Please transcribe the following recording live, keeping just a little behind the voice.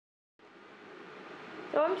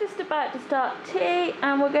So I'm just about to start tea,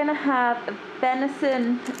 and we're going to have a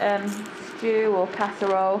venison stew or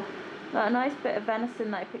casserole. Got a nice bit of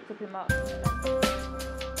venison that I picked up in Marks.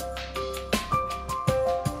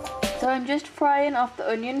 So I'm just frying off the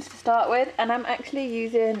onions to start with, and I'm actually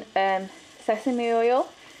using sesame oil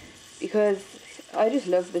because I just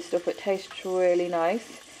love this stuff. It tastes really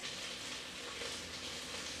nice.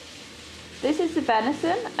 This is the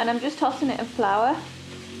venison, and I'm just tossing it in flour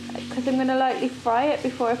because I'm going to lightly fry it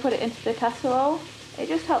before I put it into the casserole. It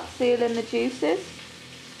just helps seal in the juices.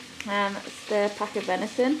 It's the pack of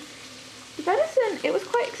venison. The venison, it was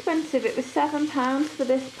quite expensive. It was £7 for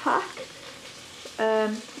this pack.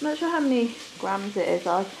 I'm not sure how many grams it is.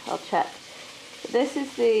 I'll check. But this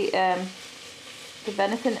is the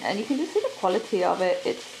venison, and you can just see the quality of it.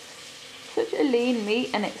 It's such a lean meat,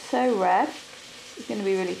 and it's so red. It's going to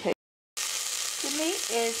be really tasty. The meat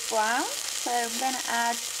is brown, so I'm going to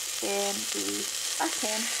add in the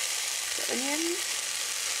onions.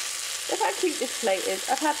 Look how cute this plate is.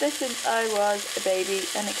 I've had this since I was a baby,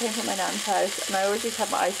 and it came from my nan's house, and I always used to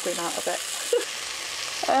have my ice cream out of it.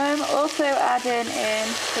 I'm also adding in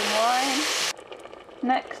some wine.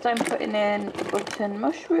 Next I'm putting in the button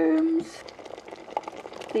mushrooms,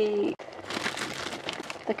 the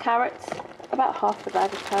carrots, about half the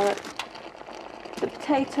bag of carrots, the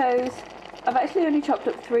potatoes. I've actually only chopped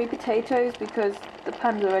up 3 potatoes because the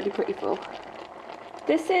pan's already pretty full.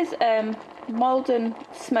 This is Malden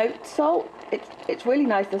smoked salt. It's really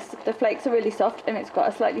nice. The flakes are really soft, and it's got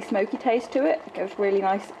a slightly smoky taste to it. It goes really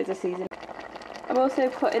nice as a seasoning. I'm also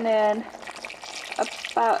putting in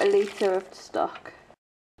about 1 litre of stock.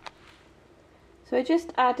 So I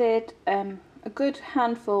just added a good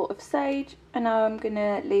handful of sage, and now I'm going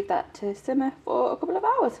to leave that to simmer for a couple of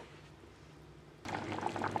hours.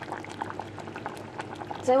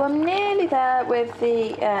 So I'm nearly there with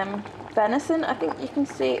the venison. I think you can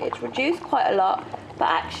see it's reduced quite a lot, but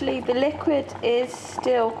actually the liquid is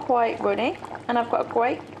still quite runny, and I've got a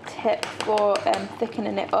great tip for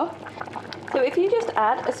thickening it up. So if you just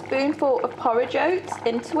add a spoonful of porridge oats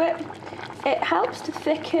into it, it helps to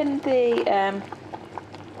thicken the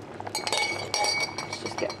let's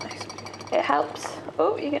just get my spoon. It helps,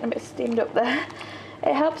 oh, you're getting a bit steamed up there.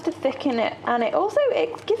 It helps to thicken it, and it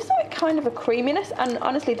gives it kind of a creaminess, and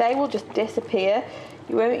honestly they will just disappear.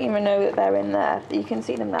 You won't even know that they're in there. You can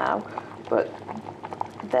see them now, but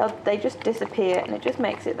they just disappear, and it just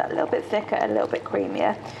makes it that little bit thicker and a little bit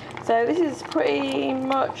creamier. So this is pretty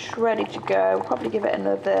much ready to go. Probably give it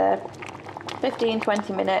another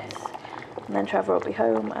 15-20 minutes, and then Trevor will be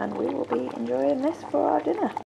home and we will be enjoying this for our dinner.